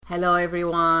Hello,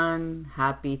 everyone.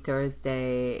 Happy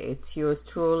Thursday. It's yours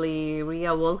truly,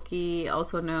 Ria Wilkie,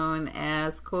 also known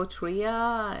as Coach Ria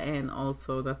and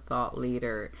also the Thought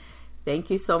Leader. Thank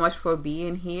you so much for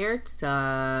being here.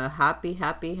 Happy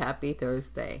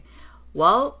Thursday.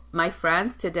 Well, my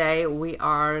friends, today we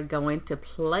are going to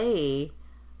play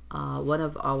one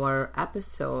of our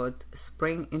episodes,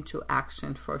 Spring into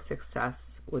Action for Success,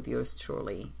 with yours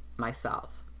truly, myself.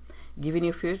 Giving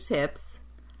you a few tips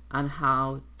on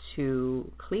how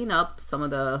to clean up some of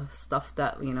the stuff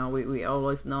that, we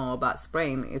always know about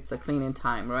spring. It's a cleaning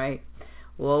time, right?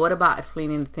 Well, what about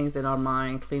cleaning things in our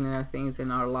mind, cleaning our things in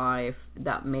our life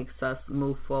that makes us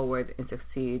move forward and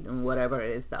succeed in whatever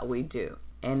it is that we do?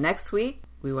 And next week,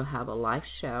 we will have a live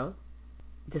show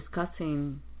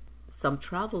discussing some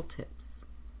travel tips.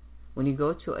 When you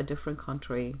go to a different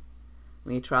country,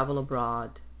 when you travel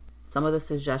abroad, some of the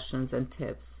suggestions and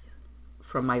tips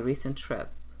from my recent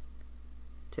trip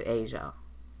to Asia,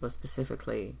 but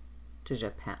specifically to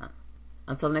Japan.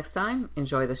 Until next time,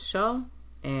 enjoy the show,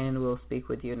 and we'll speak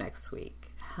with you next week.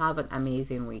 Have an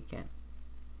amazing weekend.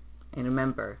 And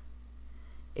remember,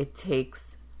 it takes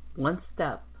one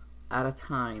step at a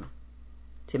time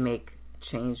to make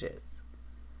changes.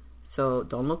 So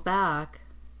don't look back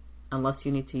unless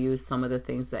you need to use some of the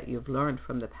things that you've learned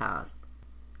from the past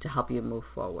to help you move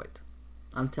forward.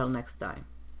 Until next time,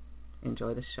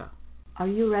 enjoy the show. Are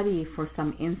you ready for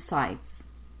some insights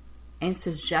and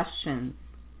suggestions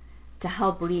to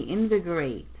help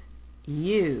reinvigorate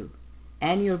you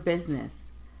and your business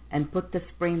and put the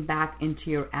spring back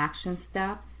into your action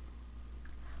steps?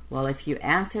 Well, if you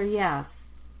answer yes,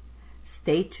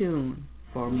 stay tuned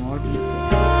for more details.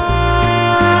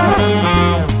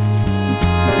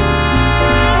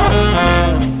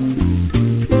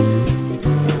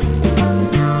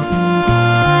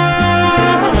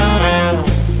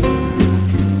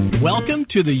 Welcome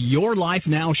to the Your Life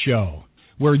Now show,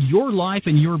 where your life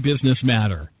and your business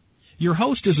matter. Your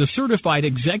host is a certified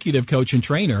executive coach and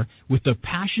trainer with the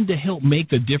passion to help make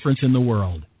the difference in the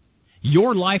world.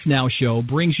 Your Life Now show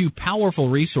brings you powerful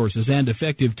resources and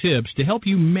effective tips to help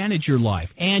you manage your life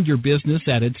and your business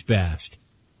at its best.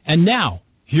 And now,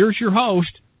 here's your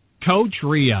host, Coach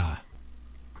Ria.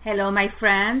 Hello, my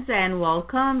friends, and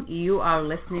welcome. You are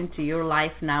listening to Your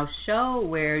Life Now show,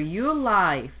 where your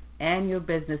life and your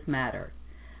business matter.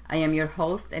 I am your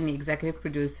host and executive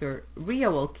producer, Ria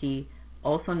Wilkie,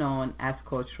 also known as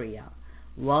Coach Ria.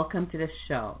 Welcome to the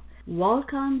show.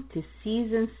 Welcome to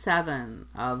Season 7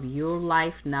 of Your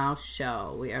Life Now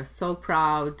show. We are so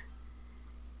proud,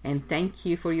 and thank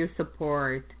you for your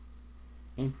support,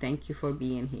 and thank you for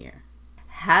being here.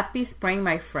 Happy spring,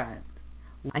 my friends.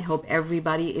 I hope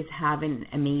everybody is having an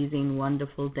amazing,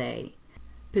 wonderful day.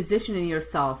 Positioning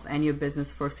yourself and your business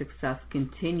for success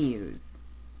continues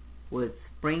with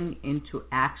Spring into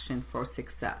Action for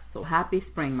Success. So happy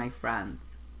spring, my friends.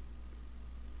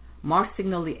 March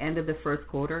signals the end of the first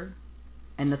quarter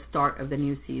and the start of the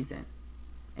new season.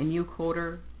 A new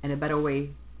quarter and a better way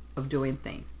of doing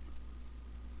things.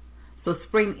 So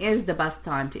spring is the best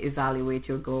time to evaluate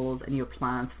your goals and your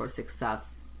plans for success.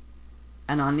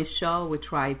 And on this show, we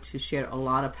try to share a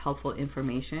lot of helpful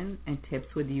information and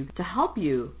tips with you to help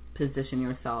you position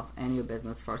yourself and your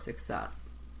business for success.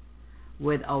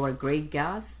 With our great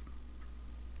guests,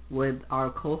 with our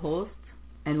co-hosts,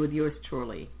 and with yours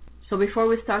truly. So before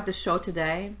we start the show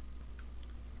today,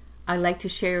 I'd like to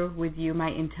share with you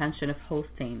my intention of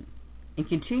hosting and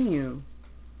continue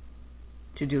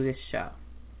to do this show.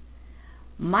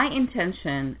 My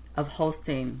intention of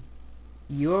hosting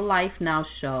Your Life Now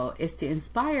show is to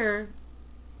inspire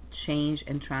change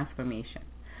and transformation.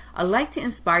 I'd like to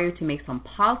inspire you to make some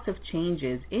positive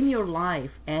changes in your life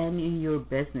and in your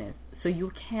business so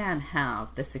you can have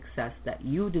the success that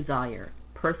you desire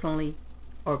personally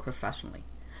or professionally.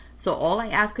 So all I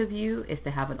ask of you is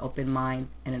to have an open mind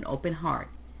and an open heart.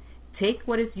 Take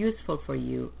what is useful for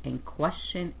you and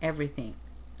question everything.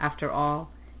 After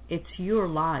all, it's your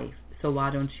life, so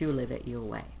why don't you live it your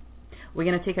way? We're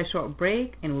going to take a short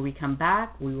break, and when we come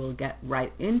back, we will get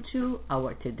right into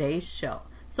our today's show.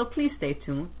 So please stay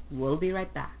tuned. We'll be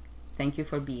right back. Thank you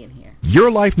for being here.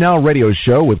 Your Life Now radio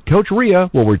show with Coach Ria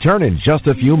will return in just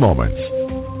a few moments.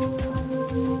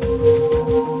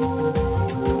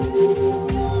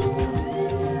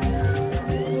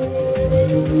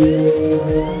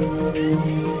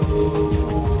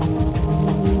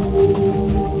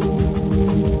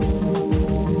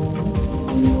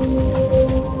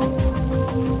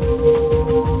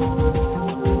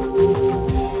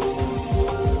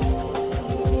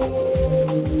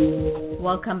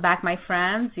 Welcome back, my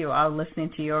friends. You are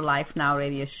listening to Your Life Now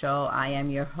radio show. I am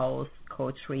your host,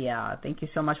 Coach Ria. Thank you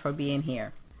so much for being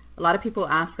here. A lot of people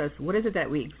ask us, what is it that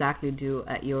we exactly do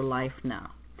at Your Life Now?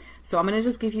 So I'm going to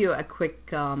just give you a quick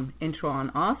intro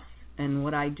on us and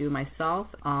what I do myself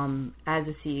as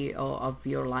the CEO of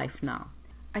Your Life Now.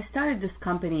 I started this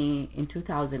company in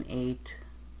 2008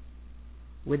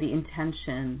 with the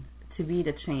intention to be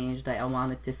the change that I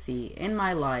wanted to see in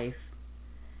my life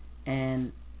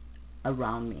and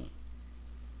around me.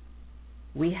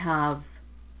 We have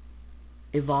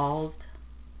evolved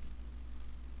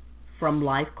from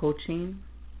life coaching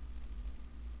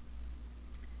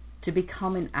to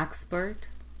become an expert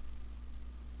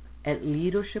at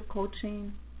leadership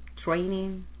coaching,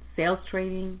 training, sales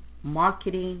training,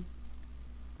 marketing,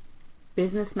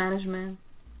 business management.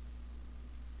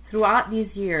 Throughout these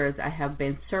years, I have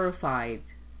been certified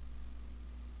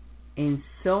in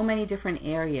so many different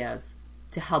areas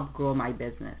to help grow my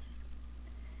business.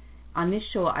 On this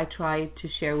show, I try to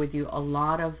share with you a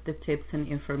lot of the tips and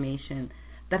information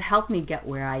that helped me get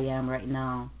where I am right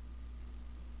now.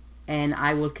 And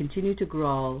I will continue to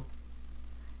grow,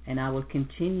 and I will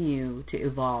continue to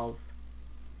evolve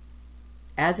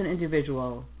as an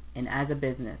individual and as a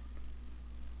business.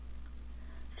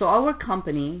 So our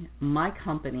company, my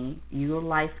company, Your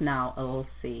Life Now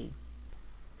LLC,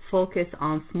 focus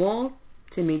on small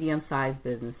to medium-sized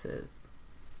businesses.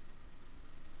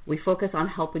 We focus on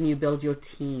helping you build your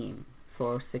team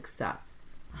for success,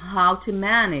 how to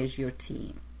manage your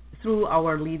team through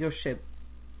our leadership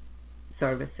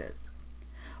services.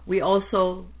 We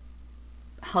also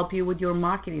help you with your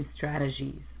marketing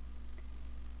strategies,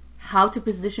 how to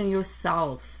position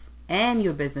yourself and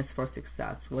your business for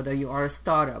success, whether you are a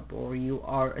startup or you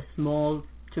are a small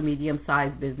to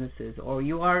medium-sized businesses or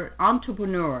you are an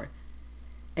entrepreneur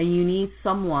and you need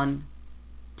someone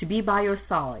to be by your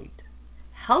side,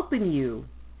 helping you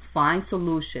find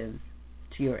solutions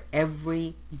to your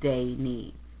everyday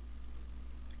needs.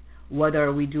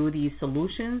 Whether we do these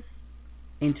solutions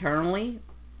internally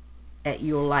at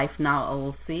Your Life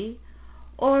Now LLC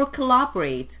or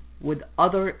collaborate with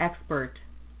other experts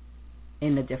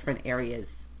in the different areas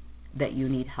that you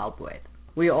need help with.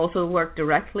 We also work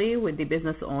directly with the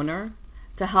business owner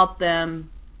to help them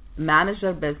manage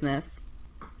their business,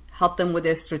 help them with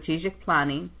their strategic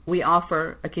planning. We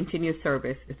offer a continuous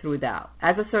service through that.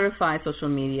 As a certified social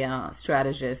media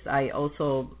strategist, I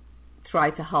also try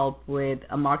to help with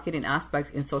a marketing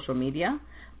aspect in social media.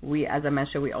 As I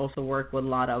mentioned, we also work with a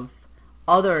lot of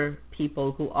other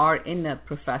people who are in the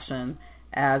profession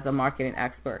as a marketing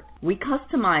expert. We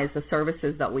customize the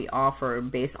services that we offer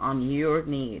based on your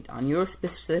need, on your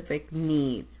specific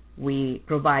needs. We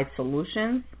provide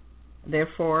solutions.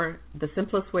 Therefore, the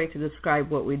simplest way to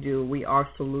describe what we do, we are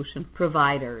solution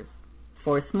providers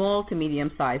for small to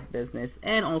medium-sized business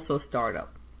and also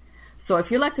startup. So if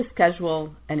you'd like to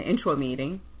schedule an intro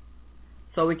meeting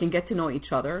so we can get to know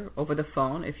each other over the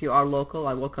phone, if you are local,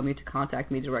 I welcome you to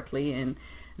contact me directly and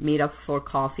meet up for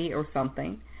coffee or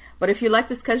something. But if you'd like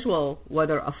to schedule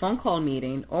whether a phone call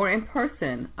meeting or in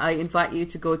person, I invite you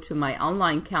to go to my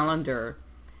online calendar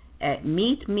at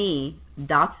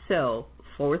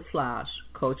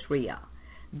meetme.so/Coach Ria.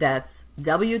 That's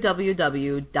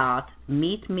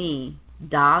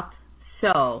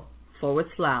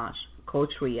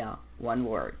www.meetme.so/Coach Ria, one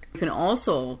word. You can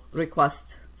also request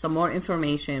some more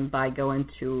information by going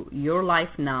to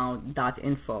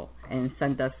yourlifenow.info and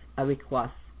send us a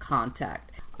request contact.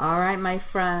 All right, my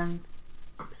friends,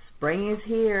 spring is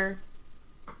here,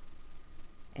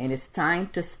 and it's time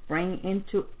to spring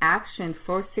into action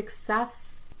for success.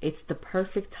 It's the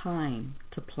perfect time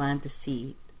to plant the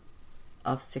seed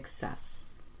of success.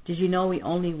 Did you know we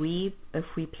only reap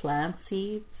if we plant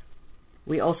seeds?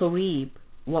 We also reap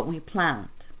what we plant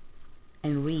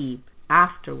and reap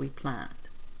after we plant.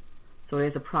 So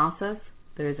there's a process,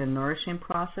 there's a nourishing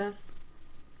process,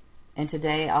 and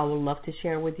today I would love to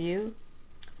share with you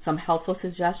some helpful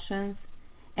suggestions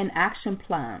and action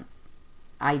plans,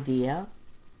 idea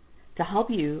to help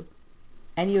you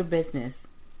and your business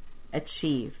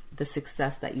achieve the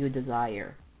success that you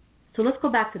desire. So let's go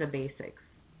back to the basics.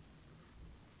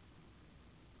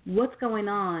 What's going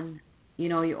on? You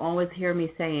know, you always hear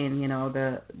me saying,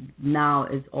 the now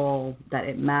is all that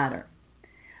it matters.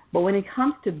 But when it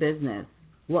comes to business,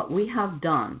 what we have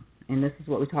done, and this is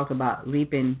what we talk about,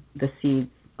 reaping the seeds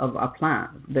of our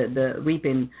plant, the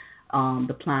reaping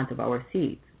the plant of our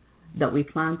seeds that we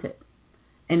planted.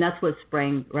 And that's what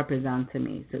spring represents to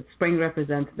me. So spring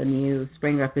represents the new,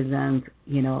 spring represents,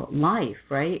 life,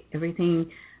 right?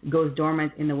 Everything goes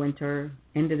dormant in the winter,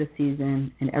 into the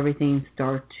season, and everything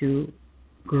starts to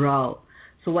grow.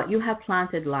 So what you have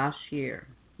planted last year,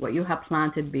 what you have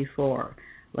planted before,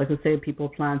 Like I say, people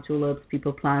plant tulips,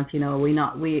 people plant,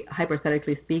 we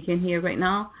hypothetically speaking here right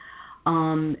now,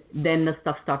 then the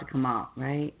stuff start to come out,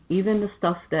 right? Even the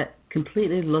stuff that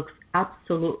completely looks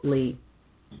absolutely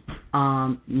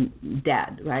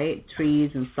dead, right?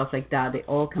 Trees and stuff like that, they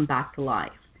all come back to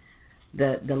life.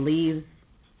 The leaves,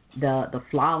 the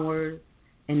flowers,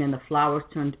 and then the flowers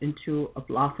turn into a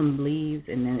blossom leaves,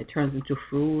 and then it turns into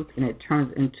fruit, and it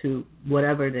turns into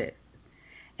whatever it is.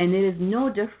 And it is no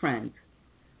different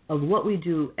of what we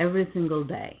do every single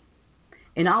day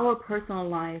in our personal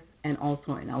life and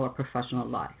also in our professional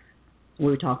life.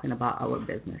 We're talking about our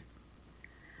business.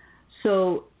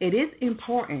 So it is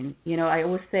important, I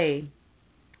always say,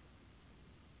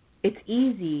 it's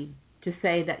easy to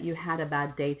say that you had a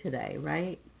bad day today,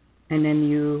 right? And then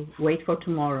you wait for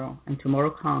tomorrow, and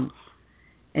tomorrow comes,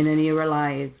 and then you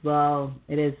realize, well,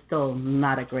 it is still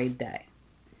not a great day.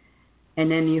 And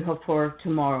then you hope for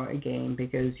tomorrow again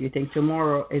because you think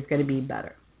tomorrow is going to be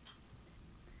better.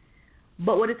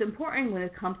 But what is important when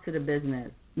it comes to the business,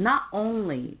 not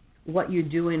only what you're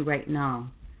doing right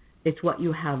now, it's what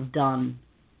you have done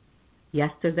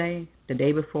yesterday, the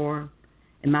day before,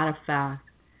 a matter of fact,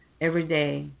 every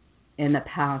day in the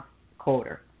past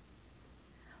quarter.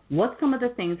 What some of the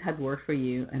things had worked for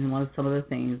you and what some of the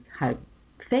things had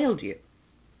failed you.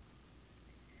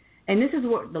 And this is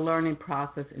where the learning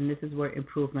process and this is where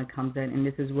improvement comes in, and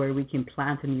this is where we can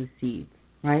plant a new seed,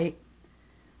 right?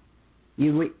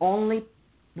 We only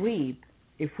reap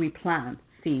if we plant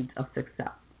seeds of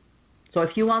success. So if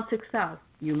you want success,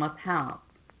 you must have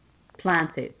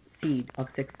planted seed of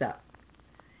success.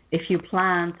 If you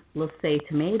plant, let's say,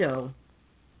 tomato,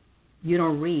 you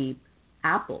don't reap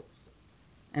apples,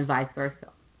 and vice versa.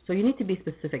 So you need to be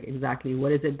specific exactly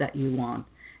what is it that you want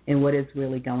and what is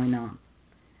really going on.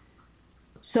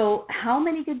 So how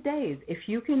many good days? If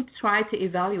you can try to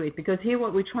evaluate, because here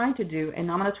what we're trying to do,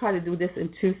 and I'm going to try to do this in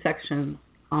 2 sections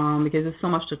because there's so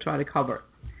much to try to cover.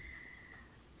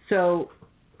 So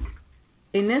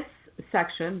in this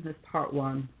section, this part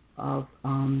 1 of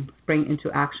Spring into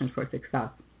Action for Success,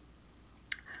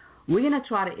 we're going to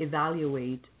try to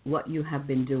evaluate what you have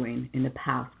been doing in the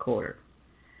past quarter.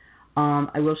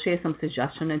 I will share some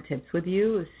suggestions and tips with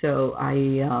you. So I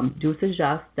do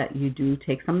suggest that you do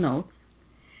take some notes.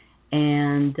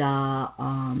 And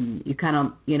you kind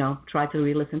of, try to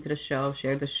re-listen to the show,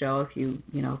 share the show if you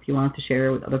want to share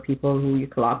it with other people who you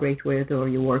collaborate with or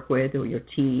you work with or your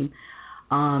team,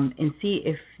 and see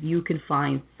if you can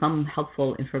find some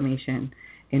helpful information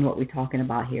in what we're talking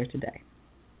about here today.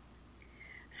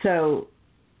 So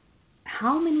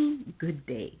how many good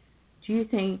days do you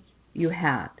think you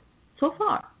had so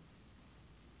far?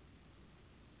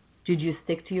 Did you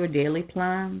stick to your daily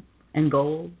plans and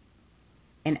goals?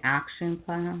 An action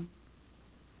plan?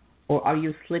 Or are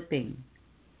you slipping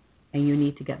and you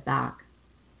need to get back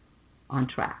on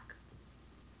track?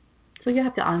 So you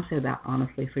have to answer that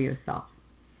honestly for yourself.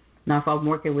 Now, if I'm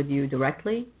working with you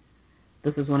directly,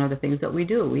 this is one of the things that we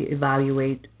do. We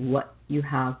evaluate what you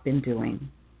have been doing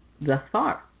thus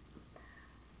far.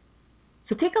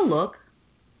 So take a look,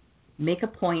 make a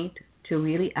point to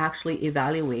really actually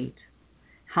evaluate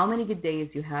how many good days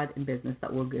you had in business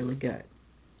that were really good.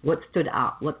 What stood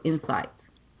out? What insights?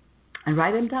 And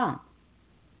write them down.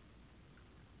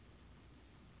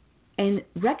 And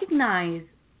recognize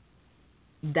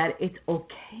that it's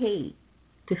okay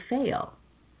to fail,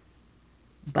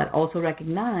 but also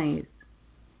recognize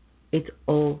it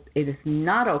is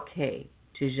not okay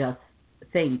to just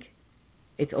think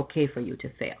it's okay for you to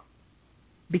fail.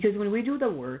 Because when we do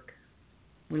the work,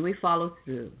 when we follow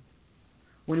through,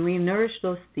 when we nourish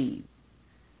those seeds,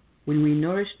 when we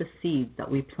nourish the seeds that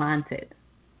we planted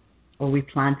or we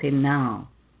planted now,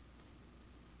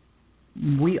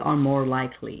 we are more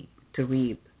likely to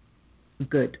reap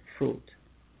good fruit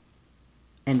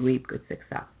and reap good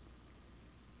success.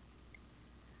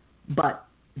 But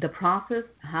the process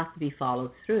has to be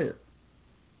followed through.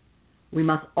 We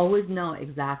must always know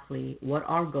exactly what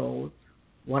our goals,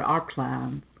 what our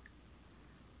plans,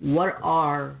 what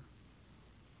our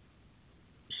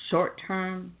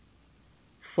short-term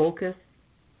focus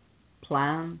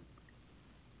plans,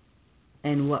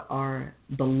 and what are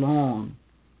the long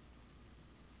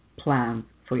plans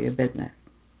for your business.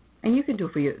 And you can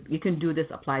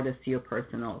apply this to your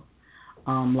personal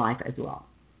life as well.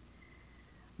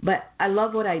 But I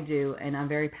love what I do, and I'm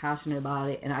very passionate about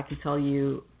it, and I can tell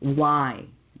you why.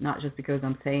 Not just because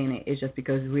I'm saying it, it's just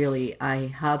because really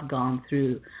I have gone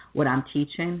through what I'm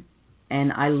teaching,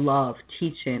 and I love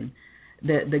teaching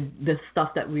the stuff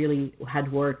that really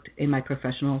had worked in my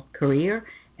professional career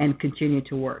and continue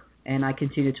to work. And I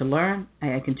continue to learn,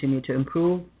 I continue to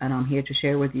improve, and I'm here to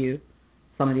share with you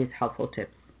some of these helpful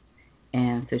tips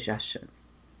and suggestions.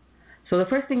 So the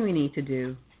first thing we need to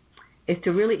do is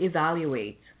to really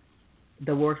evaluate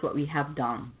the work that we have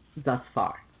done thus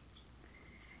far.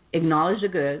 Acknowledge the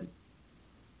good,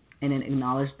 and then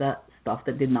acknowledge the stuff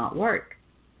that did not work.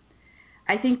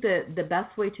 I think the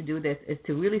best way to do this is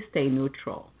to really stay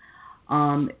neutral.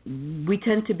 We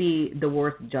tend to be the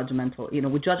worst judgmental.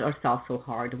 We judge ourselves so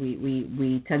hard.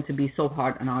 We tend to be so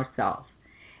hard on ourselves.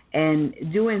 And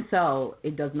doing so,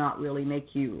 it does not really make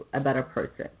you a better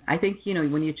person. I think,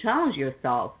 when you challenge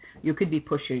yourself, you could be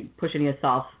pushing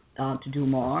yourself to do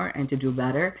more and to do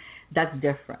better. That's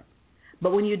different.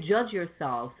 But when you judge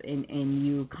yourself and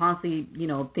you constantly,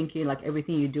 thinking like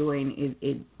everything you're doing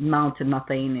it amounts to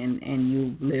nothing, and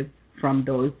you live from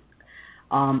those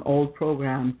old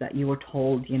programs that you were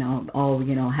told,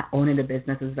 owning a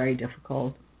business is very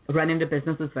difficult, running the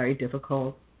business is very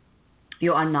difficult.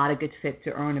 You are not a good fit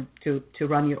to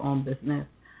run your own business.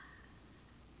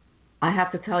 I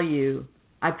have to tell you,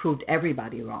 I proved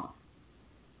everybody wrong.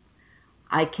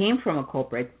 I came from a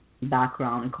corporate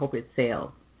background in corporate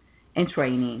sales and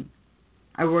training.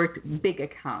 I worked big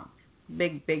accounts.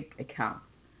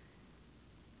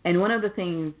 And one of the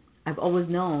things I've always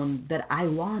known that I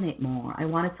wanted more. I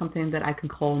wanted something that I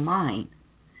could call mine,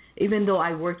 even though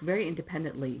I worked very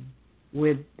independently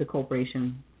with the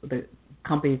corporation, the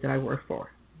companies that I work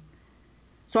for.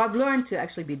 So I've learned to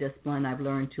actually be disciplined. I've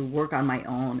learned to work on my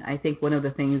own. I think one of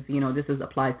the things,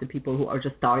 applies to people who are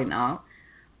just starting out,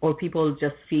 or people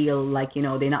just feel like,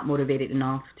 they're not motivated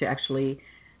enough to actually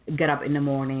get up in the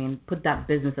morning, put that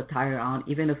business attire on,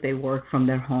 even if they work from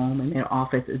their home and their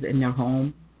office is in their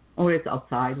home or it's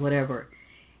outside, whatever.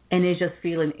 And it's just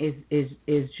feeling is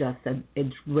just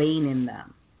it's draining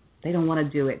them. They don't want to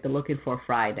do it. They're looking for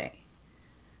Friday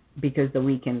because the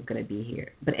weekend is going to be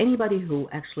here. But anybody who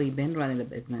actually been running a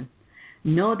business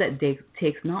know that it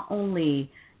takes not only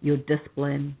your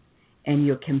discipline and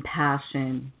your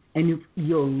compassion and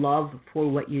your love for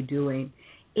what you're doing,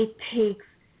 it takes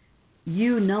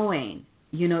you knowing,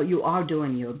 you are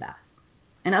doing your best.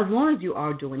 And as long as you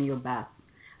are doing your best,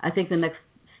 I think the next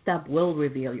step will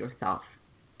reveal yourself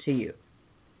to you.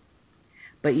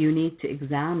 But you need to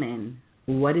examine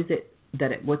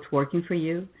what's working for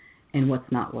you and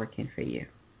what's not working for you.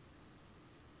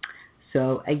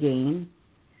 So again,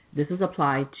 this is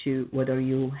applied to whether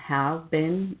you have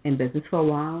been in business for a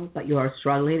while, but you are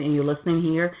struggling and you're listening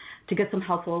here to get some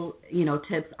helpful,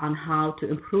 tips on how to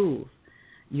improve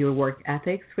your work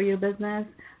ethics for your business,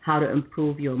 how to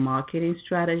improve your marketing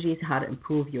strategies, how to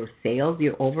improve your sales,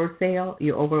 your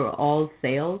overall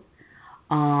sales,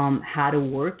 how to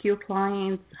work your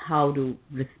clients, how to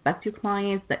respect your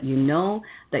clients, that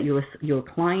that your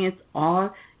clients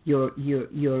are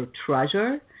your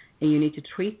treasure, and you need to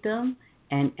treat them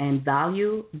and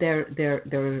value their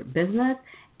business,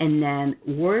 and then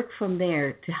work from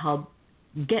there to help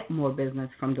get more business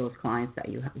from those clients that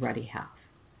you already have.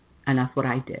 And that's what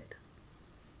I did.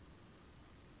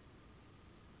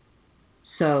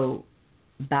 So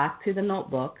back to the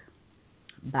notebook,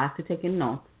 back to taking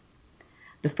notes.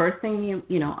 The first thing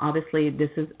obviously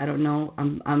this is, I don't know,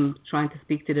 I'm trying to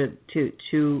speak to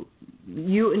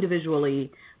you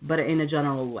individually, but in a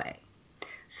general way.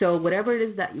 So whatever it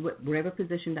is whatever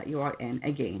position that you are in,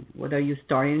 again, whether you're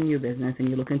starting a new business and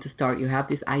you're looking to start, you have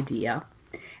this idea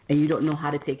and you don't know how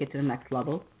to take it to the next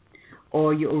level,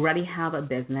 or you already have a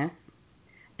business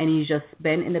and you just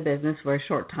been in the business for a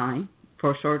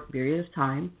short period of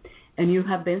time, and you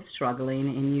have been struggling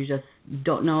and you just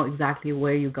don't know exactly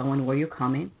where you're going, where you're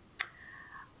coming.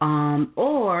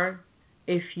 Or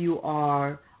if you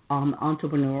are an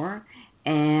entrepreneur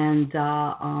and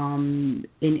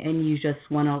you just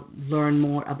want to learn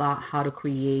more about how to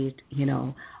create,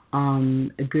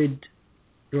 a good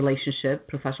relationship,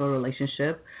 professional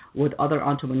relationship with other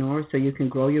entrepreneurs, so you can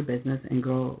grow your business and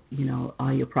grow,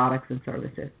 your products and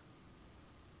services.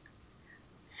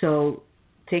 So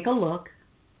take a look,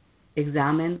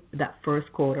 examine that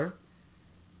first quarter,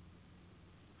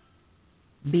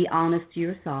 be honest to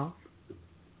yourself.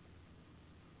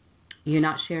 You're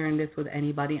not sharing this with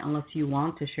anybody unless you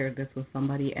want to share this with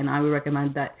somebody, and I would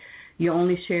recommend that you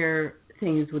only share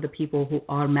things with the people who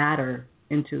matter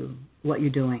into what you're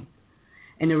doing.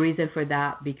 And the reason for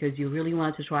that, because you really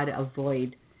want to try to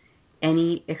avoid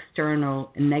any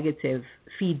external negative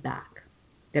feedback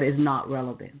that is not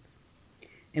relevant.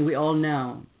 And we all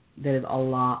know there's a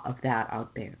lot of that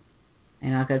out there.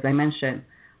 And as I mentioned,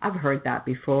 I've heard that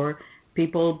before,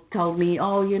 People tell me,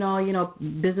 oh,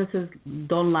 businesses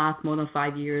don't last more than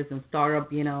 5 years, and startup,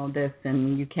 this,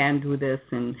 and you can't do this,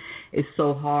 and it's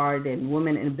so hard, and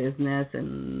women in business,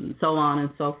 and so on and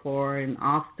so forth, and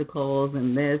obstacles,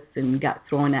 and this, and got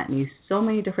thrown at me so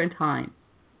many different times.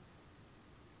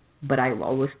 But I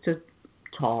always stood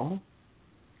tall.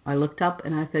 I looked up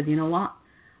and I said, you know what?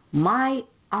 My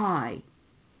eye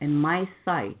and my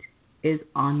sight is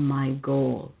on my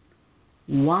goal.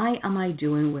 Why am I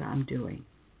doing what I'm doing?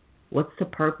 What's the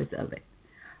purpose of it?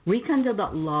 Rekindle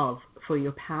that love for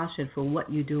your passion for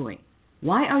what you're doing.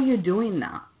 Why are you doing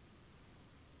that?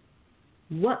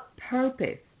 What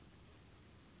purpose?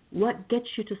 What gets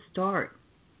you to start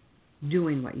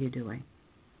doing what you're doing?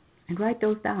 And write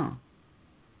those down.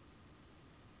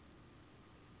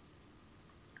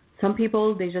 Some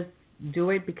people, they just do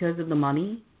it because of the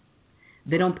money.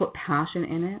 They don't put passion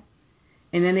in it.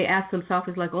 And then they ask themselves,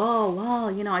 it's like, oh, wow,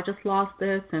 I just lost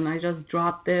this, and I just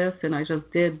dropped this, and I just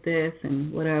did this,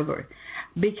 and whatever.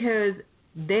 Because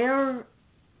their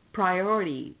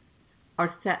priorities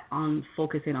are set on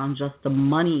focusing on just the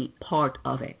money part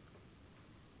of it,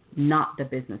 not the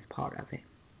business part of it.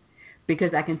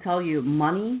 Because I can tell you,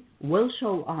 money will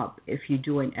show up if you're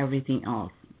doing everything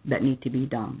else that needs to be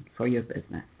done for your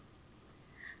business.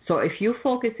 So if you're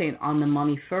focusing on the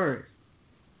money first,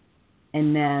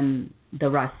 and then the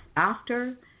rest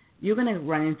after, you're going to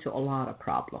run into a lot of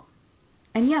problems.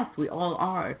 And yes, we all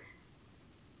are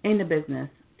in the business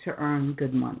to earn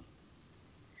good money.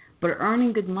 But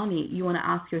earning good money, you want to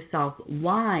ask yourself,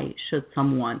 why should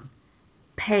someone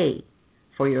pay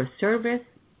for your service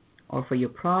or for your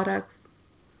products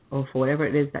or for whatever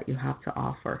it is that you have to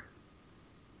offer?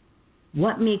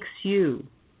 What makes you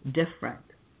different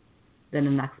than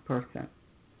the next person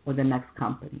or the next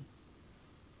company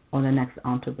or the next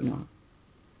entrepreneur?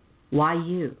 Why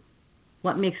you?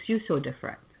 What makes you so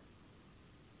different?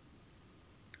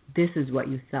 This is what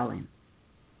you're selling.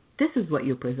 This is what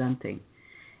you're presenting.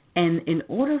 And in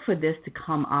order for this to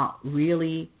come out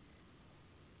really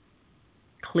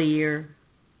clear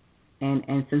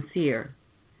and sincere,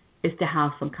 is to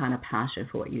have some kind of passion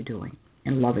for what you're doing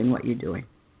and loving what you're doing.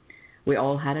 We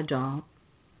all had a job.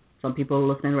 Some people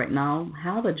listening right now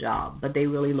have a job, but they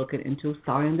really looking into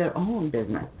starting their own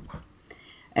business.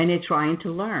 And they're trying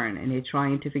to learn, and they're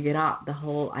trying to figure out the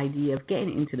whole idea of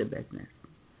getting into the business.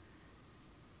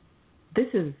 This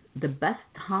is the best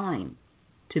time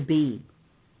to be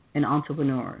an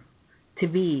entrepreneur, to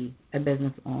be a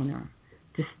business owner,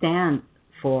 to stand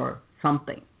for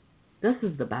something. This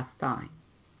is the best time.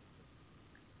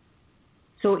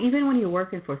 So even when you're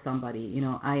working for somebody,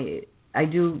 I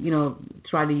do,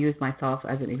 try to use myself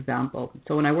as an example.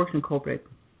 So when I worked in corporate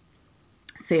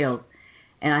sales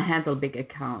and I handled big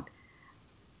account,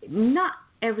 not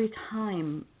every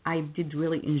time I did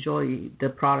really enjoy the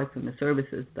products and the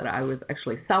services that I was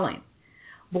actually selling.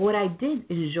 But what I did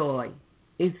enjoy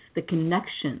is the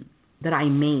connection that I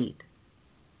made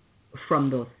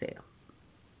from those sales.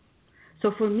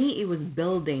 So for me, it was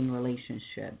building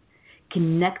relationships,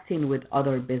 connecting with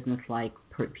other business-like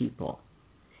people,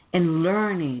 and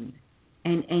learning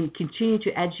and continue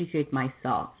to educate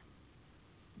myself.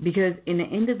 Because in the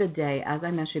end of the day, as I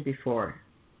mentioned before,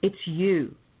 it's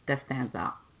you that stands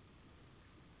out.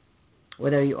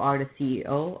 Whether you are the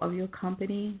CEO of your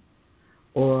company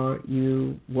or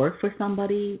you work for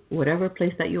somebody, whatever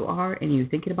place that you are, and you're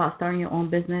thinking about starting your own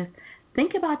business,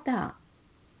 think about that.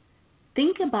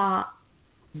 Think about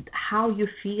how you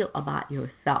feel about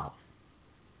yourself.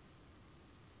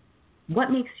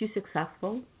 What makes you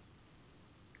successful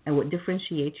and what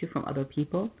differentiates you from other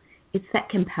people? It's that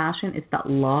compassion, it's that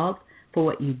love for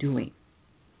what you're doing.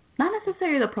 Not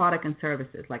necessarily the product and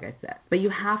services, like I said, but you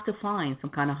have to find some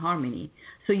kind of harmony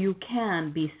so you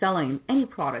can be selling any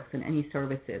products and any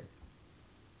services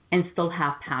and still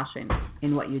have passion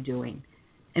in what you're doing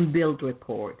and build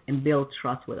rapport and build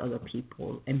trust with other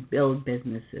people and build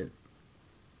businesses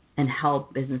and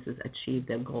help businesses achieve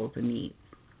their goals and needs.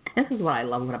 This is what I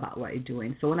love about what you're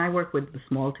doing. So when I work with the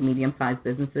small to medium-sized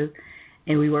businesses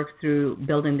and we work through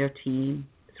building their team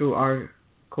through our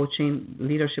coaching,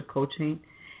 leadership coaching,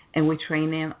 and we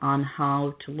train them on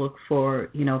how to look for,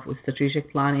 with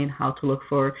strategic planning, how to look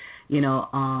for,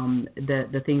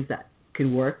 the things that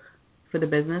can work for the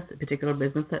business, a particular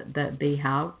business that they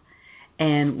have,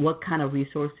 and what kind of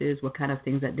resources, what kind of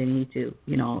things that they need to,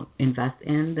 invest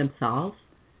in themselves.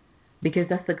 Because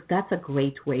that's a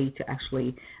great way to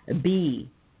actually be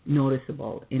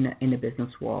noticeable in the business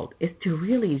world, is to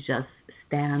really just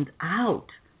stand out.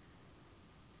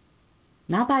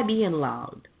 Not by being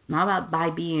loud, not by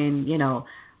being,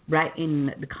 right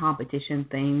in the competition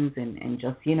things and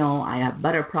just, I have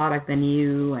better product than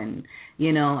you and,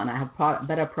 and I have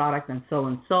better product than so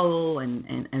and so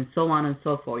and so on and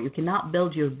so forth. You cannot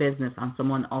build your business on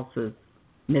someone else's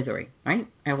misery, right?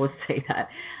 I always say that.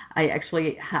 I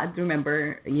actually had to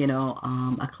remember,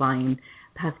 a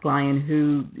past client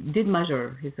who did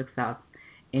measure his success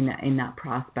in that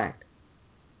prospect.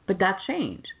 But that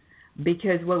changed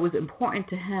because what was important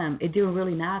to him, it didn't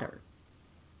really matter.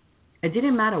 It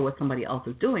didn't matter what somebody else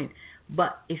was doing.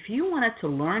 But if you wanted to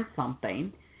learn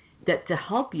something that to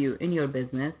help you in your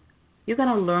business, you're going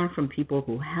to learn from people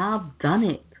who have done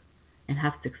it and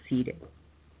have succeeded,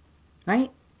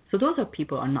 right? So those are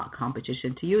people who are not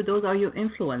competition to you. Those are your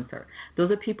influencer.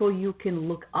 Those are people you can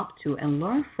look up to and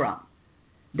learn from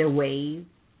their ways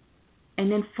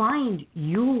and then find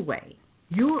your way,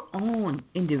 your own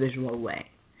individual way,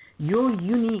 your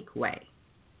unique way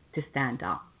to stand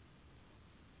out.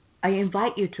 I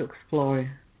invite you to explore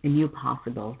new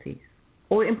possibilities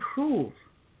or improve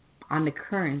on the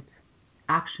current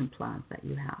action plans that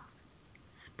you have.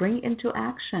 Spring into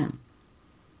action.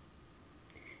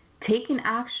 Taking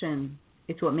action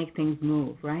is what makes things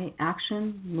move, right?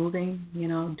 Action, moving,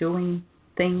 doing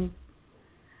things.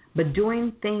 But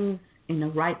doing things in the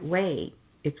right way,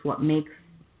 it's what makes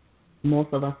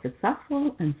most of us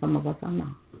successful and some of us are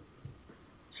not.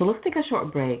 So let's take a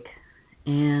short break.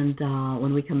 And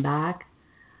when we come back,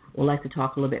 we'd like to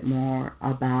talk a little bit more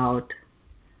about,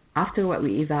 after what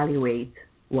we evaluate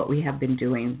what we have been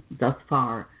doing thus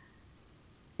far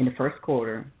in the first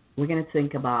quarter, we're going to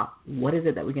think about what is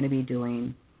it that we're going to be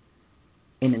doing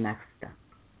in the next step.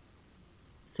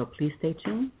 So please stay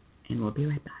tuned, and we'll be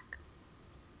right back.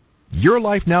 Your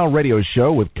Life Now radio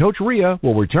show with Coach Ria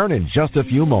will return in just a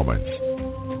few moments.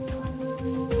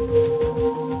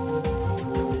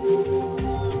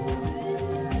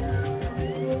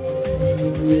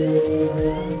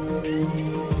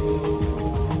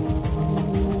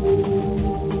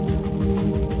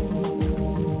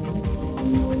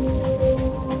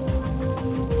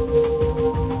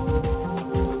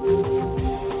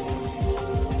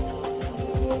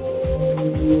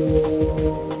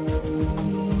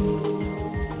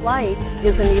 Light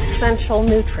is an essential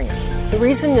nutrient. The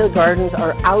reason the gardens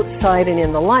are outside and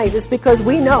in the light is because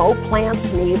we know plants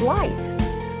need light.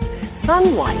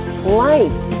 Sunlight,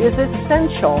 light, is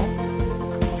essential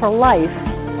for life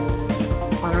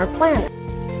on our planet.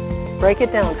 Break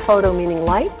it down. Photo meaning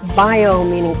light, bio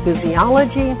meaning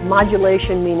physiology,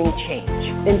 modulation meaning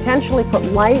change. Intentionally put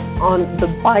light on the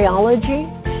biology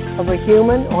of a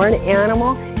human or an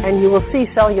animal, and you will see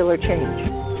cellular change.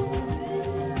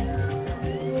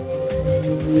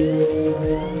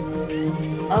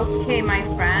 Okay, my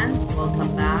friends,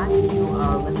 welcome back. You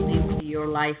are listening to Your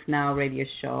Life Now radio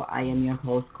show. I am your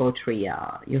host, Coach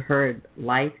Ria. You heard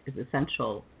light is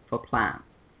essential for plants.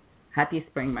 Happy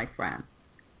spring, my friends.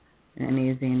 An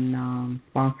amazing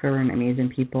sponsor and amazing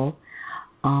people.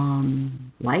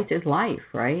 Light is life,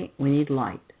 right? We need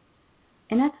light.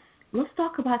 And let's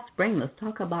talk about spring. Let's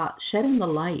talk about shedding the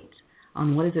light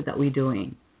on what is it that we're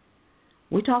doing.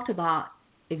 We talked about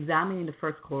examining the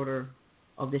first quarter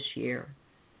of this year.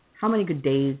 How many good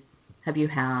days have you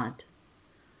had?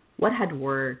 What had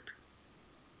worked?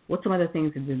 What some of the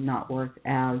things that did not work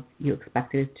as you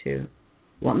expected it to?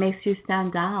 What makes you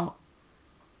stand out?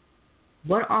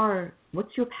 What's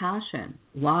your passion?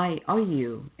 Why are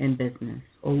you in business?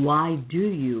 Or why do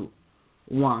you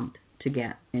want to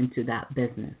get into that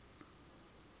business?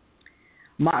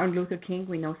 Martin Luther King,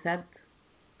 we know, said,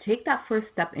 take that first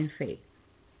step in faith.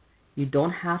 You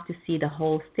don't have to see the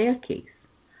whole staircase.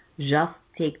 Just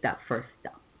take that first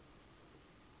step.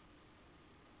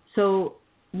 So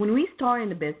when we started in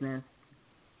the business,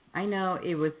 I know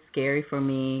it was scary for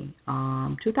me.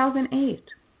 2008,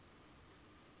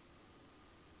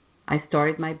 I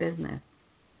started my business.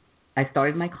 I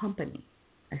started my company.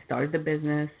 I started the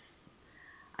business.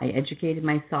 I educated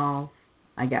myself.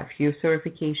 I got a few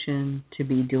certifications to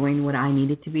be doing what I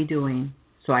needed to be doing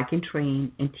so I can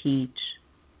train and teach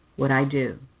what I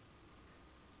do.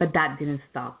 But that didn't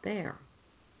stop there.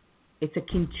 It's a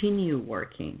continue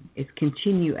working. It's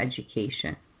continue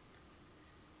education.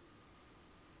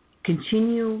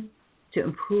 Continue to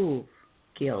improve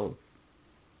skills.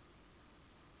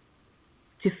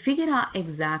 To figure out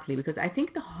exactly, because I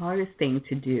think the hardest thing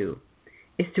to do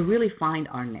is to really find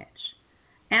our niche.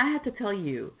 And I have to tell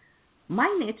you, my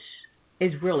niche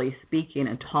is really speaking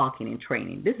and talking and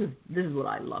training. This is what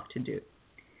I love to do.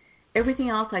 Everything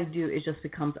else I do, it just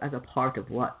becomes as a part of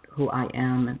who I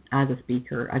am as a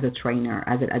speaker, as a trainer,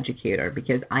 as an educator,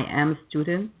 because I am a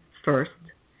student first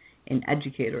and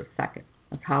educator second.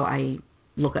 That's how I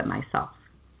look at myself.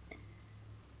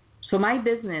 So my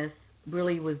business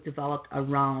really was developed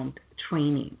around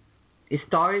training. It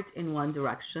started in one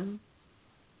direction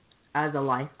as a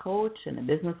life coach and a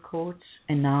business coach,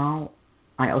 and now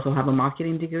I also have a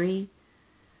marketing degree.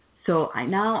 So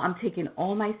now I'm taking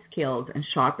all my skills and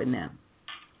sharpen them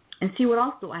and see what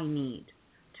else do I need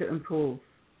to improve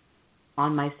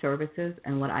on my services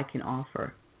and what I can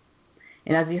offer.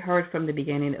 And as you heard from the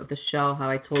beginning of the show, how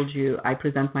I told you I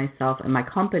present myself and my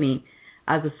company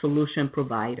as a solution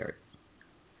provider.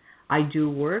 I do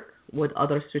work with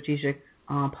other strategic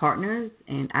partners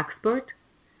and experts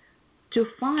to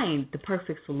find the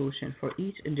perfect solution for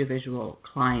each individual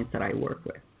client that I work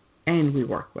with and we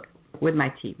work with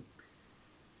my team.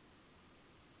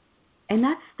 And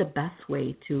that's the best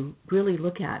way to really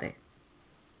look at it.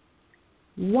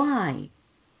 Why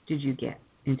did you get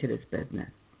into this business?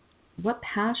 What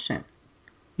passion?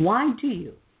 Why do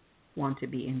you want to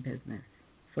be in business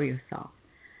for yourself?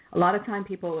 A lot of time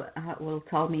people will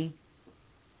tell me,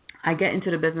 I get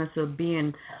into the business of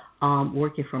being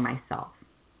working for myself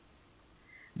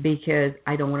because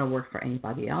I don't want to work for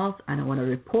anybody else. I don't want to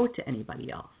report to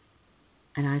anybody else.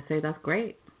 And I say, that's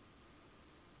great.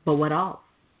 But what else?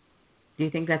 Do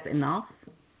you think that's enough?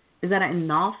 Is that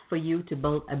enough for you to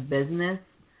build a business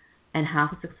and have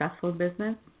a successful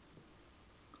business?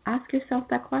 Ask yourself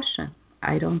that question.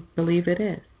 I don't believe it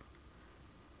is.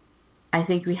 I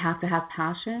think we have to have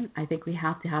passion. I think we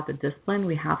have to have the discipline.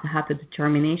 We have to have the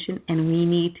determination. And we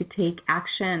need to take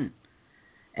action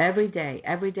every day,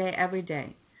 every day, every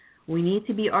day. We need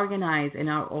to be organized in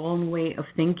our own way of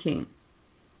thinking.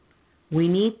 We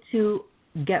need to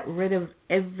get rid of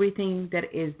everything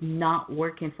that is not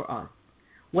working for us.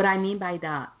 What I mean by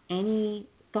that, any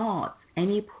thoughts,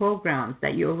 any programs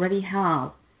that you already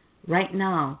have right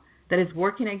now that is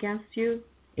working against you,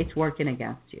 it's working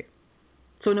against you.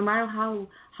 So no matter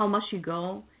how much you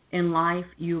go in life,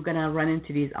 you're going to run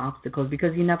into these obstacles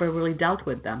because you never really dealt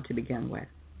with them to begin with.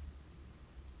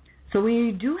 So when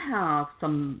you do have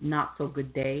some not so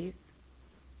good days,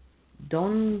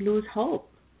 don't lose hope.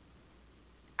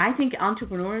 I think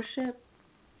entrepreneurship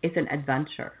is an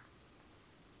adventure.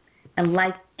 And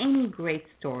like any great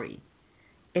story,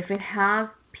 if it has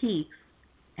peaks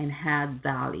and has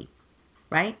valleys,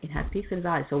 right? It has peaks and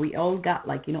valleys. So we all got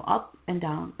up and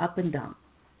down, up and down.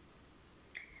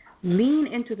 Lean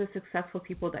into the successful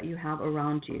people that you have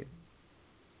around you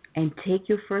and take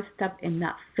your first step in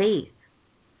that faith.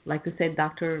 Like I said,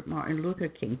 Dr. Martin Luther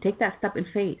King, take that step in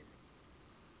faith.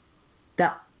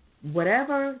 That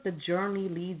whatever the journey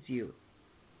leads you,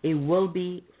 it will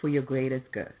be for your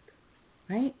greatest good,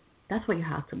 right? That's what you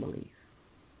have to believe.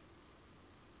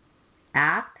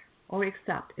 Act or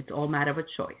accept. It's all a matter of a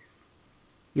choice.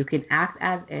 You can act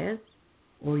as is,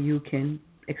 or you can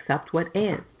accept what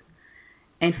is.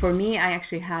 And for me, I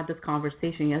actually had this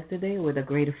conversation yesterday with a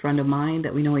great friend of mine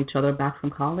that we know each other back from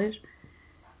college.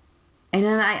 And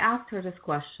then I asked her this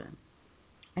question.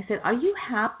 I said, are you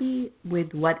happy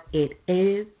with what it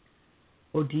is,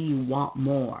 or do you want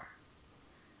more?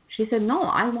 She said, no,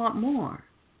 I want more.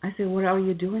 I said, what are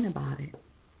you doing about it?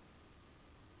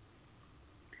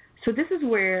 So this is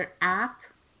where act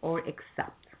or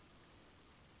accept.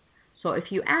 So if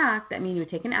you act, that means you're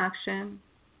taking action.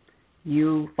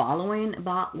 You following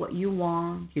about what you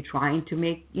want. You're trying to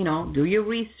make, do your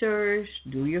research,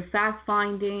 do your fact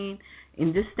finding,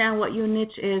 understand what your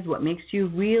niche is, what makes you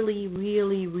really,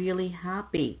 really, really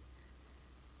happy.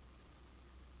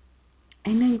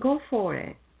 And then go for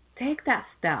it. Take that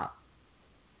step.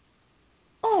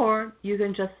 Or you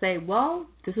can just say, well,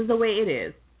 this is the way it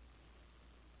is.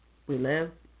 We live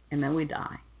and then we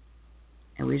die.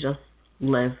 And we just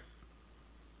live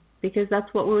because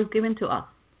that's what was given to us.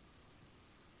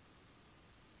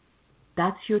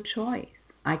 That's your choice.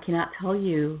 I cannot tell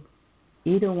you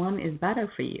either one is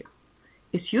better for you.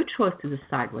 It's your choice to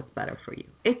decide what's better for you.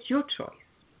 It's your choice.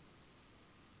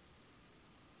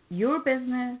 Your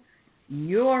business,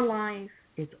 your life,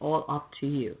 it's all up to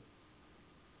you.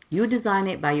 You design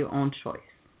it by your own choice.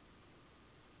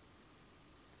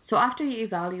 So after you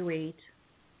evaluate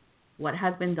what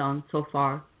has been done so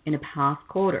far in the past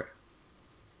quarter,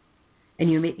 and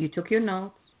you took your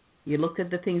notes, you looked at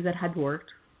the things that had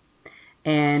worked,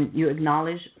 and you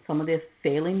acknowledged some of the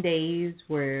failing days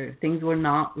where things were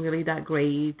not really that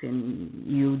great, and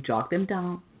you jot them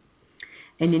down,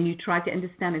 and then you try to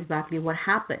understand exactly what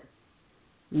happened,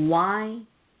 why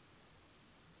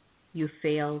you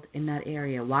failed in that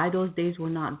area, why those days were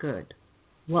not good,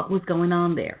 what was going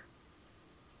on there.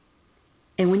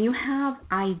 And when you have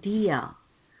idea,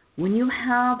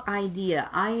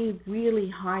 I really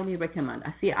highly recommend.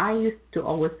 I used to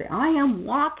always say, I am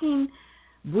walking,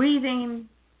 breathing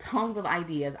tons of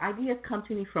ideas. Ideas come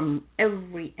to me from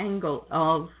every angle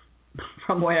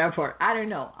from wherever. I don't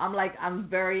know. I'm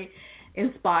very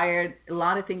inspired. A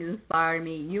lot of things inspire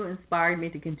me. You inspired me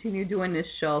to continue doing this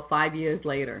show 5 years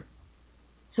later.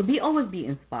 So always be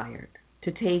inspired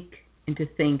to take and to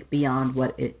think beyond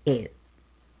what it is.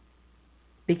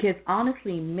 Because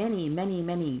honestly, many,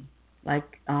 I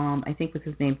think what's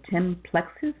his name, Tim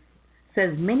Plexus,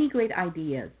 says many great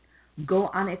ideas go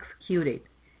unexecuted,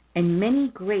 and many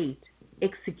great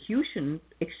executioners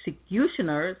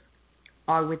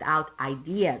are without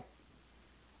ideas.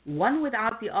 One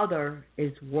without the other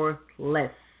is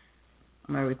worthless.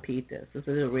 I'm going to repeat this. This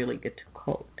is a really good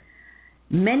quote.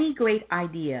 Many great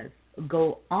ideas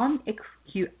go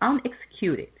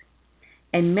unexecuted,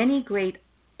 and many great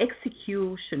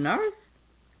executioners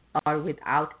are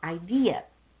without ideas.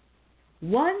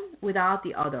 One without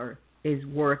the other is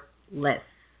worthless.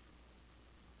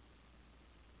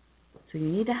 So you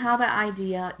need to have an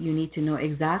idea. You need to know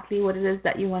exactly what it is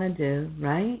that you want to do,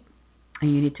 right?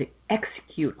 And you need to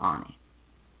execute on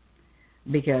it.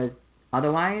 Because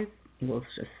otherwise, it will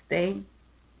just stay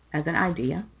as an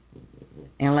idea.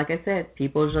 And like I said,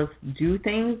 people just do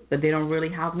things, but they don't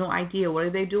really have no idea what are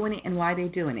they doing it and why they're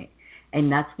doing it.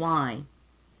 And that's why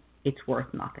it's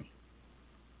worth nothing.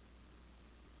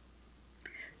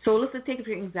 So let's just take it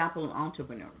for example of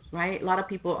entrepreneurs, right? A lot of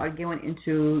people are going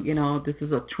into, this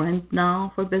is a trend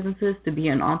now for businesses to be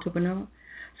an entrepreneur.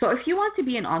 So if you want to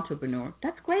be an entrepreneur,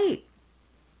 that's great.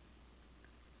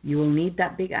 You will need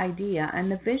that big idea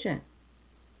and the vision.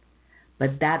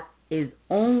 But that is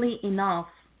only enough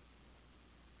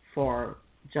for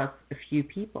just a few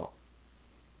people.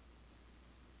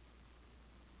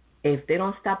 If they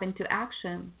don't step into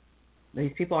action,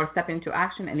 these people are stepping into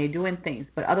action and they're doing things,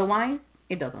 but otherwise,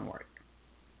 it doesn't work.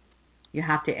 You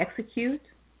have to execute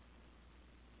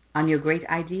on your great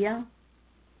idea,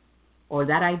 or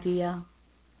that idea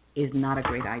is not a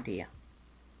great idea.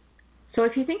 So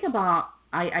if you think about,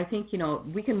 I think,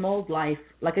 we can mold life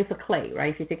like it's a clay,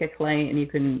 right? If you take a clay and you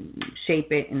can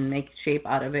shape it and make shape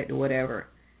out of it or whatever.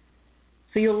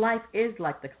 So your life is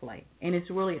like the clay, and it's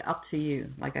really up to you,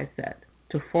 like I said,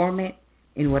 to form it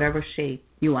in whatever shape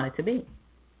you want it to be.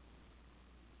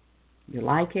 You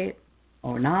like it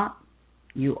or not,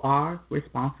 you are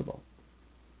responsible.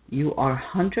 You are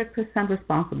 100%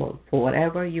 responsible for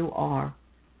whatever you are,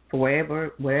 for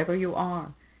wherever you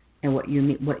are, and what you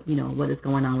need, what is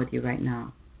going on with you right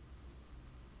now.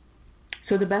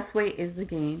 So the best way is,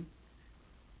 again,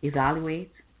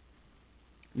 evaluate,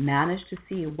 manage to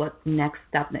see what next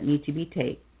step that needs to be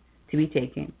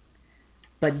taken,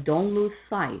 but don't lose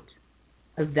sight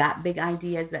of that big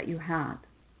ideas that you had,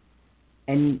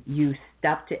 and you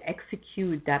step to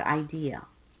execute that idea.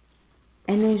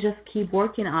 And then just keep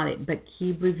working on it, but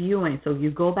keep reviewing. So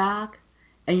you go back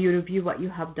and you review what you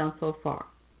have done so far.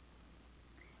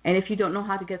 And if you don't know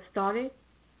how to get started,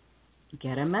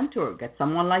 get a mentor. Get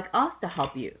someone like us to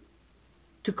help you,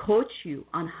 to coach you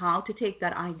on how to take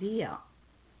that idea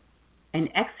and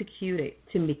execute it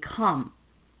to become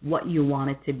what you want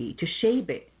it to be, to shape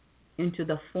it into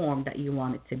the form that you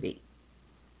want it to be.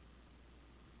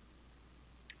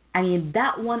 I mean,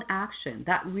 that one action,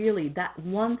 that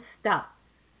one step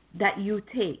that you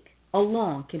take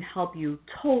alone can help you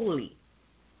totally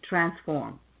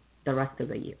transform the rest of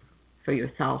the year for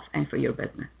yourself and for your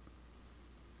business.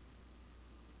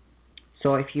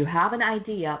 So if you have an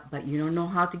idea, but you don't know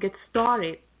how to get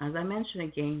started, as I mentioned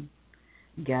again,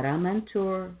 get a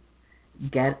mentor,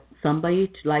 get somebody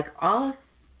like us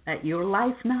at Your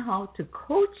Life Now to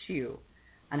coach you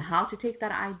on how to take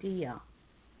that idea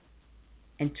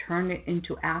and turn it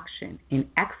into action and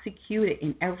execute it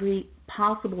in every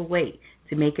possible way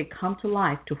to make it come to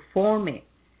life, to form it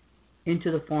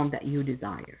into the form that you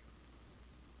desire.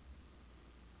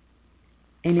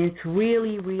 And it's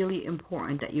really, really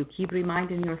important that you keep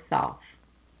reminding yourself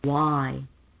why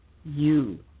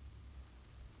you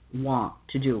want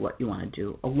to do what you want to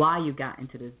do, or why you got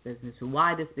into this business, or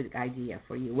why this big idea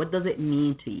for you. What does it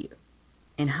mean to you?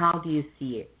 And how do you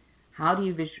see it? How do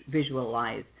you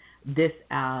visualize this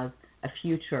as a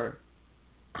future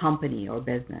company or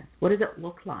business? What does it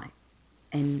look like?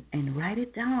 And write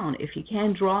it down. If you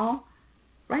can't draw,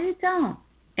 write it down.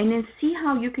 And then see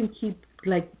how you can keep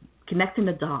connecting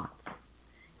the dots.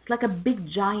 It's like a big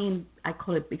giant, I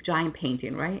call it big giant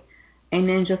painting, right? And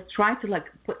then just try to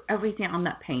put everything on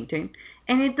that painting.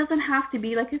 And it doesn't have to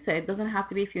be, like I said, it doesn't have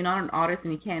to be, if you're not an artist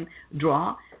and you can't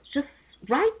draw, just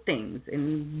write things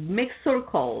and make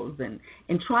circles and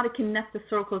try to connect the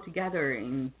circle together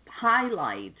and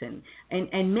highlight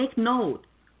and make notes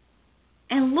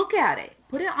and look at it.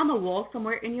 Put it on the wall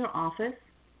somewhere in your office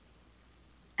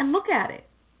and look at it.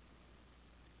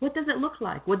 What does it look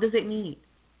like? What does it need?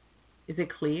 Is it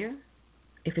clear?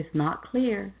 If it's not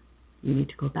clear, you need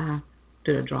to go back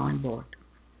to the drawing board.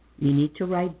 You need to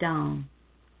write down,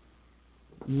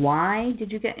 why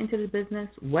did you get into the business?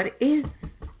 What is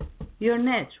your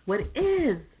niche? What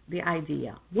is the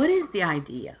idea? What is the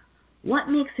idea? What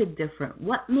makes it different?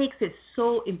 What makes it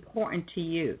so important to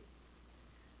you?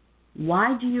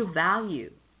 Why do you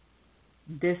value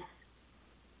this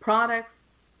product,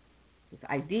 this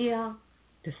idea,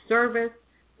 this service?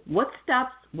 What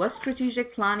steps, what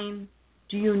strategic planning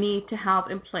do you need to have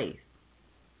in place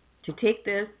to take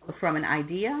this from an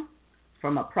idea,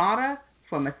 from a product,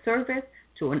 from a service,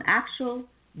 to an actual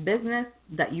business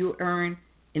that you earn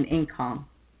an income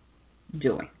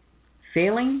doing?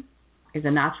 Failing is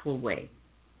a natural way.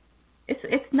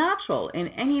 It's natural in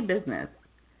any business.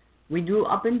 We do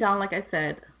up and down, like I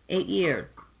said, 8 years,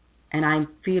 and I'm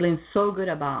feeling so good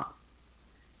about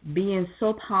being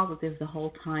so positive the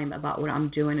whole time about what I'm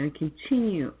doing, and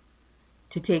continue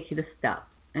to take the steps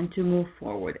and to move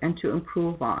forward and to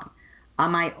improve on.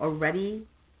 Am I already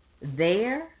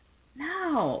there?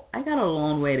 No, I got a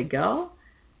long way to go,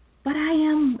 but I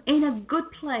am in a good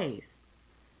place.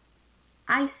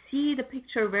 I see the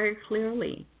picture very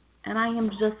clearly, and I am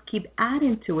just keep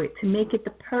adding to it to make it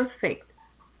the perfect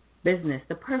business,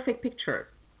 the perfect picture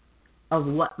of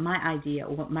what my idea,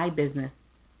 what my business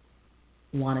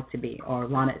wanted to be, or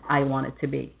I want it to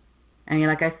be. And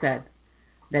like I said,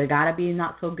 there gotta be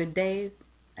not so good days,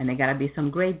 and there gotta be some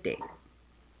great days.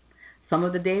 Some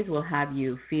of the days will have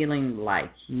you feeling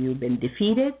like you've been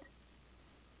defeated,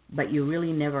 but you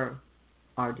really never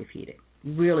are defeated.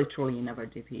 Really, truly, never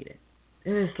defeated.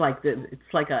 It's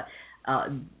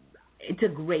a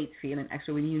great feeling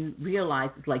actually when you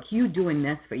realize it's like you doing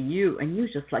this for you, and you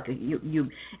just like you.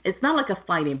 It's not like a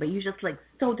fighting, but you just like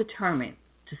so determined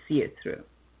to see it through.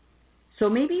 So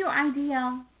maybe your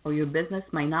idea or your business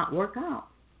might not work out,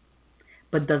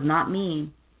 but does not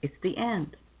mean it's the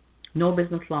end. No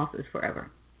business loss is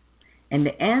forever. And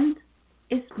the end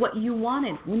is what you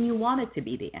wanted when you want it to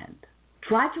be the end.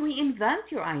 Try to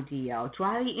reinvent your idea, or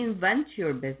try to reinvent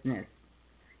your business,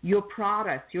 your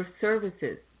products, your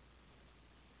services,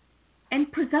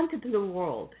 and present it to the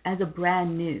world as a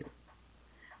brand new.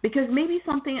 Because maybe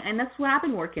something, and that's what I've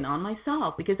been working on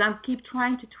myself, because I keep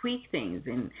trying to tweak things.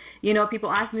 And,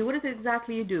 people ask me, what is it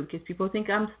exactly you do? Because people think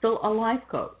I'm still a life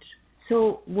coach.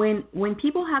 So when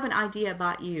people have an idea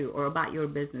about you or about your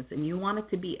business, and you want it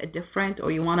to be a different,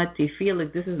 or you want it to feel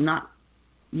like this is not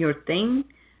your thing,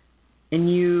 and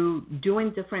you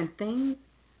doing different things,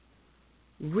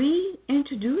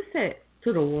 reintroduce it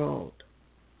to the world.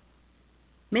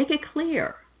 Make it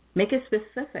clear. Make it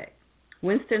specific.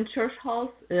 Winston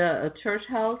Churchill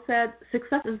said,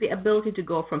 success is the ability to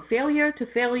go from failure to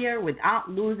failure without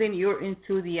losing your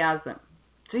enthusiasm.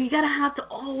 So you got to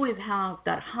always have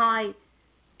that high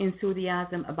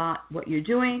enthusiasm about what you're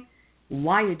doing,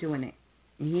 why you're doing it.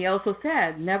 And he also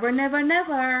said, never, never,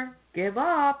 never give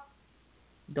up.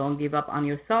 Don't give up on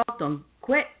yourself. Don't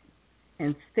quit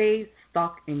and stay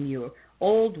stuck in your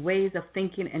old ways of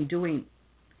thinking and doing.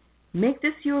 Make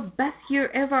this your best year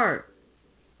ever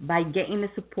by getting the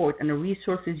support and the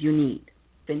resources you need.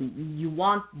 Then you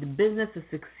want the business to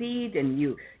succeed, and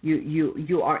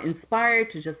you are inspired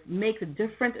to just make a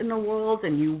difference in the world,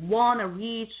 and you want to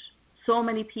reach so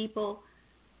many people,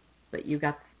 but you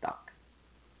got stuck.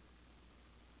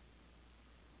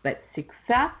 But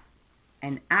success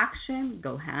and action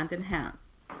go hand in hand.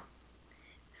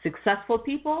 Successful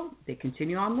people, they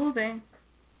continue on moving,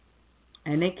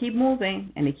 and they keep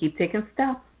moving, and they keep taking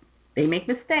steps. They make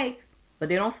mistakes, but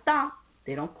they don't stop.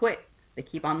 They don't quit. They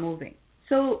keep on moving.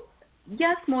 So,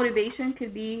 yes, motivation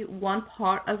could be one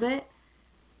part of it,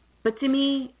 but to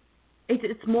me,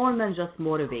 it's more than just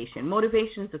motivation.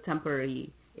 Motivation is a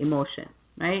temporary emotion,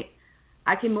 right?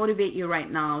 I can motivate you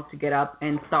right now to get up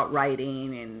and start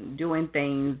writing and doing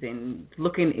things and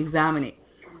examining.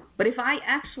 But if I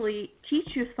actually teach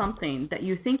you something that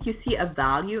you think you see a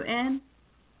value in,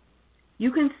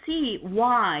 you can see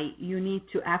why you need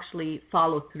to actually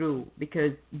follow through,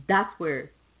 because that's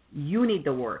where you need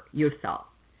the work yourself.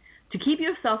 To keep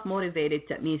yourself motivated,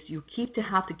 that means you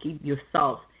have to keep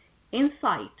yourself in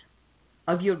sight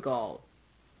of your goal,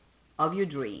 of your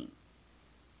dream,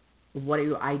 what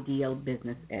your ideal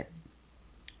business is.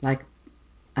 Like,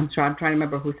 I'm trying to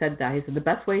remember who said that. He said the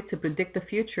best way to predict the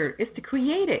future is to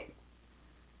create it.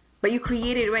 But you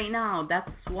create it right now.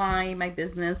 That's why my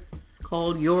business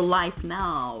called Your Life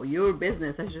Now. Your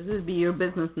business. I should just be your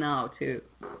business now too.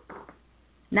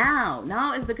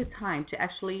 Now is a good time to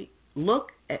actually look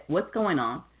at what's going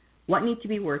on, what needs to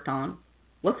be worked on,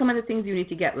 What's some of the things you need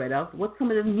to get rid of? What's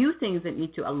some of the new things that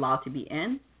need to allow to be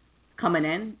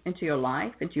coming into your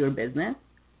life, into your business?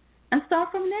 And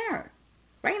start from there,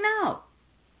 right now.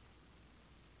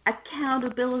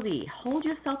 Accountability. Hold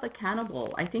yourself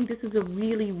accountable. I think this is a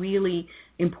really, really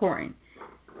important.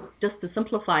 Just to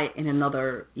simplify it in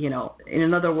another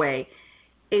way,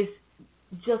 is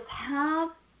just have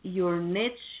your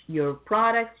niche, your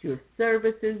products, your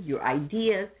services, your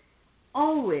ideas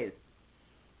always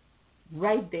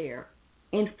right there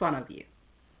in front of you,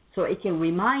 so it can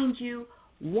remind you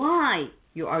why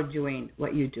you are doing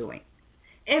what you're doing.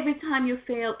 Every time you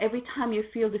fail, every time you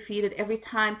feel defeated, every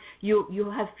time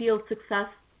you have feel success,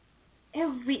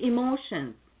 every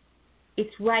emotion,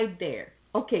 it's right there.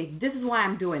 Okay, this is why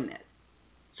I'm doing this,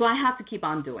 so I have to keep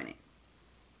on doing it.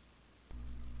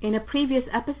 In a previous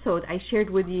episode, I shared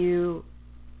with you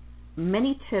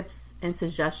many tips and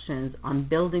suggestions on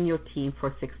building your team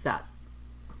for success.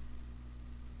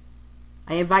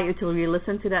 I invite you to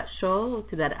re-listen to that show,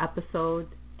 to that episode,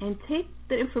 and take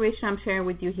the information I'm sharing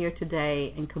with you here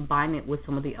today and combine it with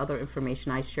some of the other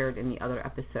information I shared in the other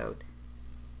episode,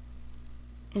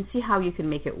 and see how you can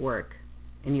make it work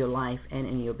in your life and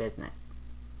in your business.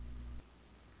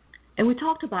 And we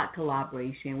talked about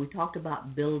collaboration. We talked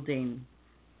about building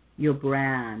your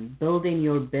brand, building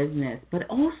your business, but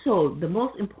also the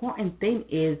most important thing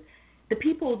is the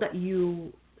people that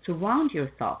you surround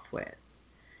yourself with.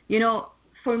 You know,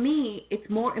 for me, it's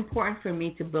more important for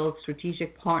me to build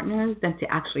strategic partners than to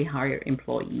actually hire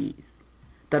employees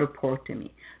that report to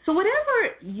me. So whatever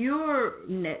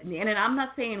and I'm not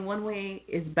saying one way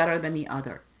is better than the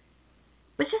other,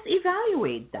 but just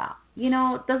evaluate that. You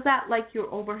know, does that, like, your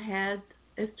overhead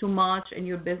is too much and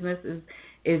your business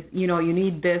is you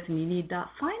need this and you need that?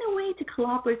 Find a way to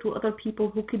collaborate with other people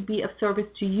who could be of service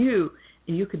to you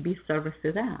and you could be service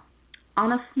to them.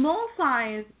 On a small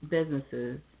size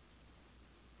businesses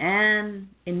and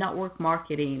in network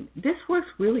marketing, this works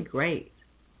really great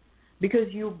because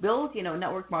you build,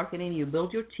 network marketing, you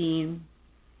build your team,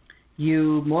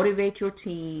 you motivate your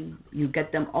team, you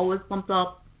get them always pumped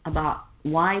up about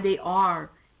why they are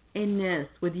in this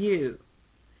with you.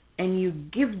 And you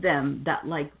give them that,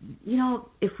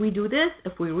 if we do this,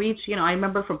 if we reach, I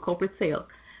remember from corporate sales,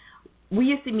 we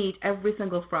used to meet every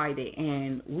single Friday,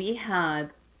 and we had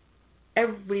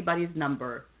everybody's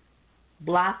number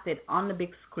blasted on the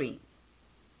big screen.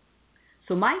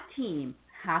 So my team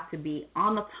had to be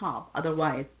on the top,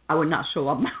 otherwise I would not show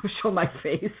up, show my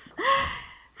face.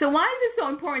 So why is this so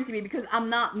important to me? Because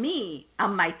I'm not me,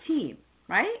 I'm my team,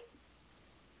 right?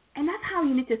 And that's how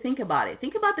you need to think about it.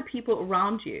 Think about the people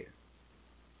around you.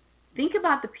 Think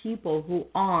about the people who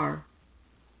are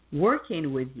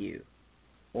working with you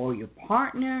or your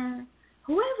partner,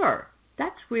 whoever.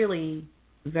 That's really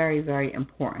very, very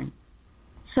important.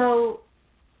 So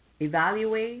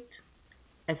evaluate,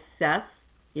 assess,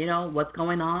 what's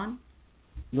going on.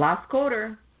 Last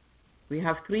quarter, we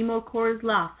have 3 more quarters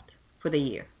left for the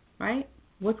year, right?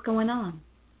 What's going on?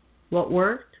 What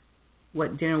worked?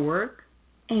 What didn't work?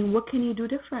 And what can you do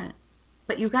different?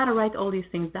 But you got to write all these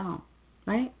things down,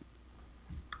 right?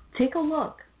 Take a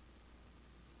look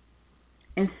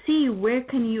and see where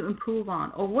can you improve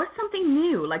on, or what's something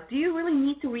new. Like, do you really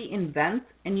need to reinvent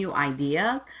a new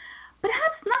idea?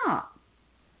 Perhaps not.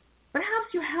 Perhaps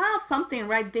you have something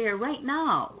right there, right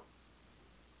now,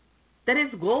 that is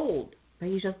gold, but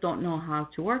you just don't know how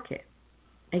to work it.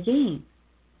 Again,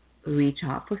 reach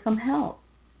out for some help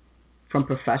from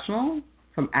professionals,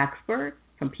 from experts,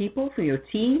 from people, from your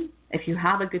team. If you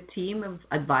have a good team of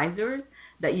advisors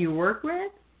that you work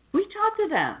with, reach out to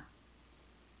them.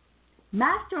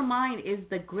 Mastermind is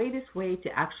the greatest way to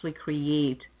actually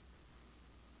create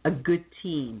a good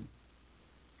team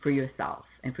for yourself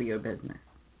and for your business.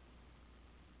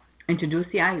 Introduce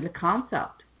the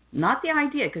concept, not the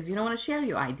idea, because you don't want to share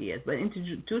your ideas, but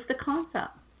introduce the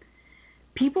concept.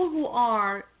 People who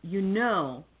are,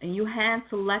 and you hand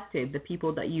selected the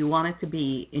people that you wanted to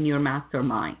be in your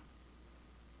mastermind.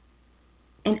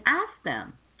 And ask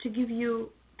them to give you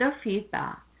their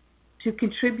feedback, to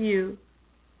contribute.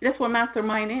 That's what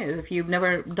mastermind is. If you've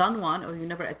never done one or you've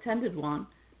never attended one,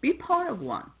 be part of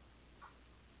one.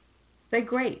 They're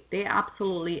great. They're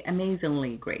absolutely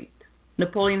amazingly great.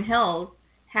 Napoleon Hill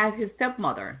has his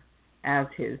stepmother as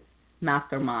his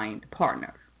mastermind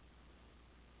partner.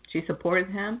 She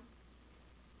supported him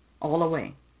all the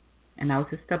way, and that was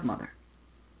his stepmother.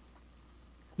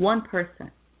 One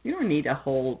person. You don't need a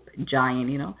whole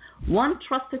giant, One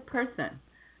trusted person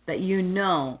that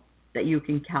that you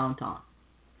can count on.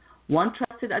 One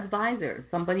trusted advisor,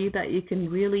 somebody that you can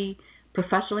really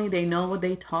professionally, they know what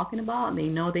they're talking about, and they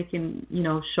know they can,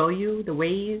 show you the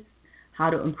ways how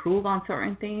to improve on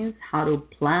certain things, how to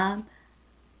plan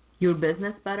your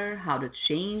business better, how to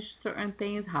change certain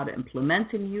things, how to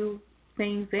implement new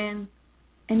things in,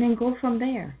 and then go from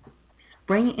there.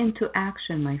 Spring into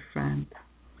action, my friend.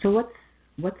 So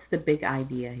what's the big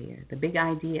idea here? The big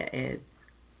idea is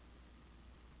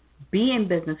be in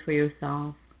business for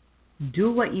yourself,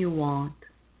 do what you want,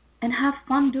 and have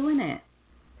fun doing it.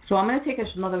 So I'm going to take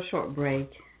another short break,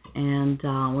 and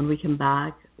when we come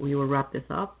back, we will wrap this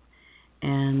up,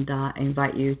 and I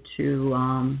invite you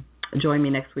to join me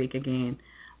next week again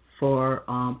for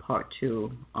part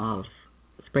 2 of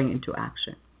Spring into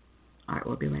Action. All right,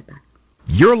 we'll be right back.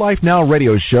 Your Life Now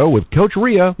radio show with Coach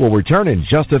Ria will return in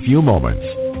just a few moments.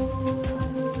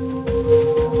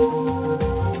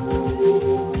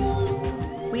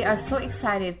 We are so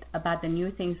excited about the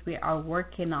new things we are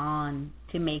working on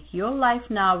to make Your Life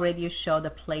Now radio show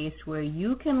the place where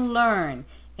you can learn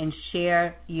and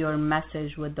share your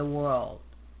message with the world.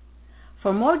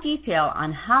 For more detail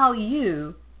on how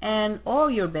you and or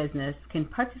your business can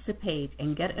participate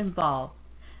and get involved,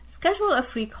 schedule a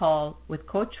free call with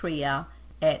Coach Ria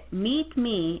at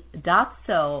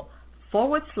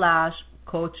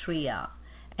meetme.so/Coach Ria,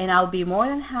 and I'll be more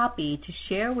than happy to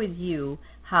share with you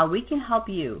how we can help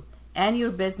you and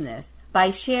your business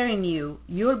by sharing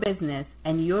your business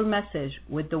and your message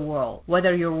with the world.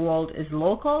 Whether your world is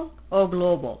local or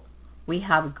global, we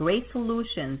have great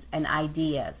solutions and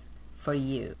ideas for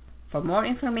you. For more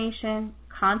information,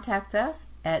 contact us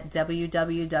at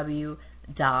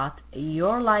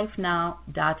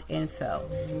www.yourlifenow.info.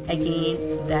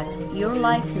 Again, that's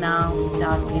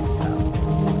yourlifenow.info.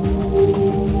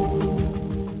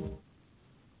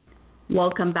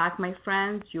 Welcome back, my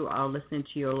friends. You are listening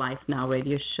to Your Life Now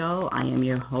radio show. I am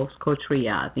your host, Coach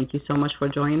Ria. Thank you so much for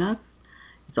joining us.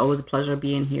 It's always a pleasure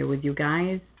being here with you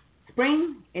guys.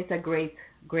 Spring is a great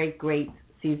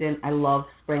season. I love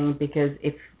spring because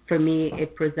for me,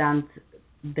 it presents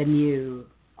the new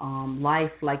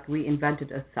life, like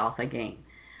reinvented itself again.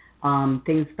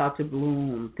 Things start to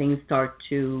bloom. Things start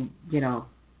to,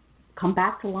 come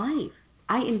back to life.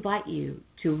 I invite you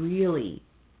to really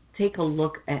take a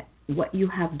look at what you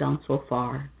have done so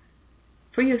far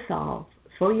for yourself,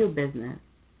 for your business,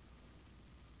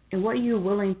 and what you're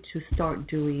willing to start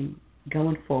doing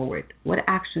going forward. What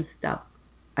action step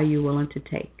are you willing to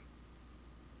take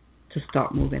to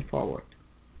start moving forward?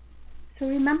 So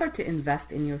remember to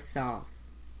invest in yourself.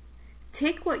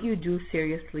 Take what you do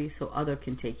seriously so others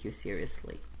can take you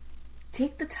seriously.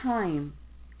 Take the time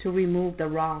to remove the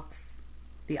rocks,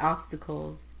 the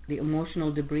obstacles, the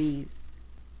emotional debris,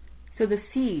 so the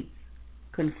seeds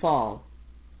can fall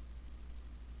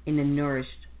in a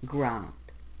nourished ground.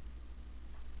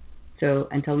 So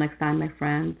until next time, my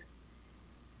friends,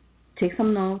 take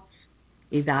some notes,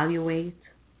 evaluate,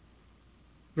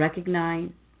 recognize,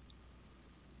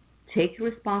 take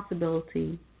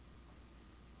responsibility.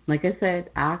 Like I said,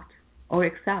 act or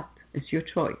accept. It's your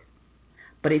choice.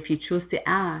 But if you choose to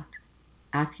act,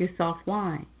 ask yourself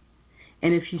why.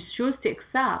 And if you choose to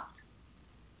accept,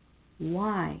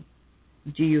 why?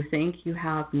 Do you think you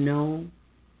have no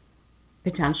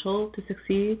potential to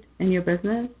succeed in your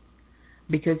business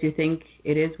because you think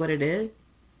it is what it is?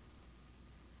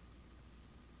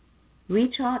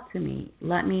 Reach out to me.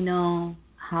 Let me know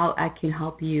how I can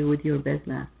help you with your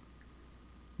business.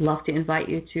 Love to invite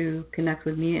you to connect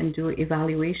with me and do an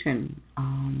evaluation,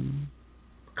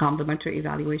 complimentary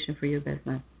evaluation for your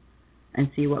business, and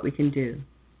see what we can do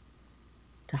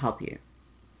to help you.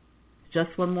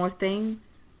 Just one more thing.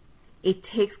 It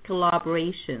takes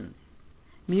collaboration,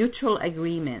 mutual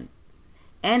agreement,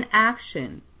 and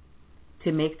action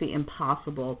to make the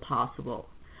impossible possible.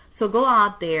 So go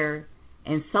out there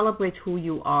and celebrate who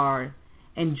you are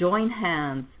and join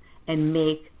hands and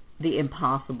make the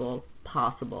impossible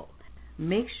possible.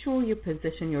 Make sure you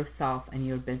position yourself and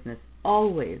your business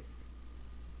always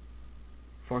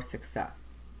for success.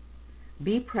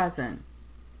 Be present.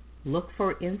 Look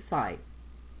for insight.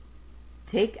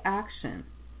 Take action.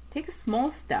 Take a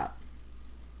small step.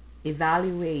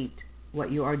 Evaluate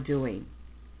what you are doing.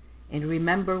 And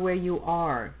remember where you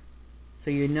are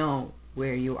so you know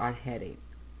where you are heading.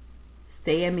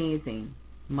 Stay amazing.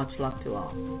 Much love to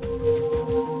all.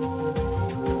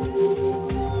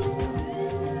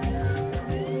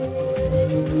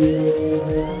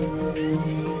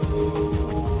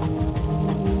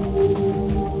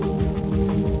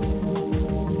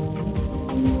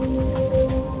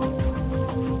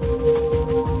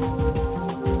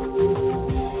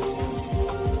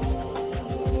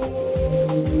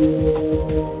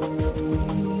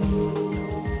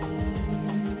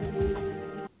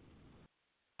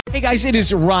 guys, it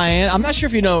is Ryan. I'm not sure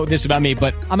if you know this about me,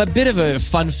 but I'm a bit of a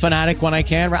fun fanatic when I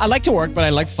can. I like to work, but I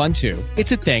like fun too.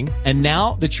 It's a thing. And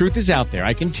now the truth is out there.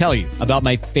 I can tell you about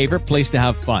my favorite place to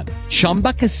have fun.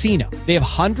 Chumba Casino. They have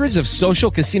hundreds of social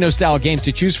casino style games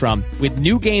to choose from with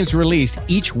new games released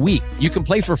each week. You can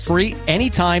play for free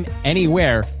anytime,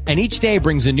 anywhere. And each day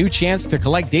brings a new chance to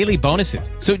collect daily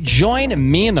bonuses. So join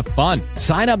me in the fun.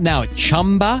 Sign up now at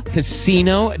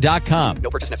ChumbaCasino.com. No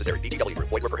purchase necessary. VGW Group.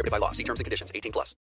 Void where prohibited by law. See terms and conditions. 18+.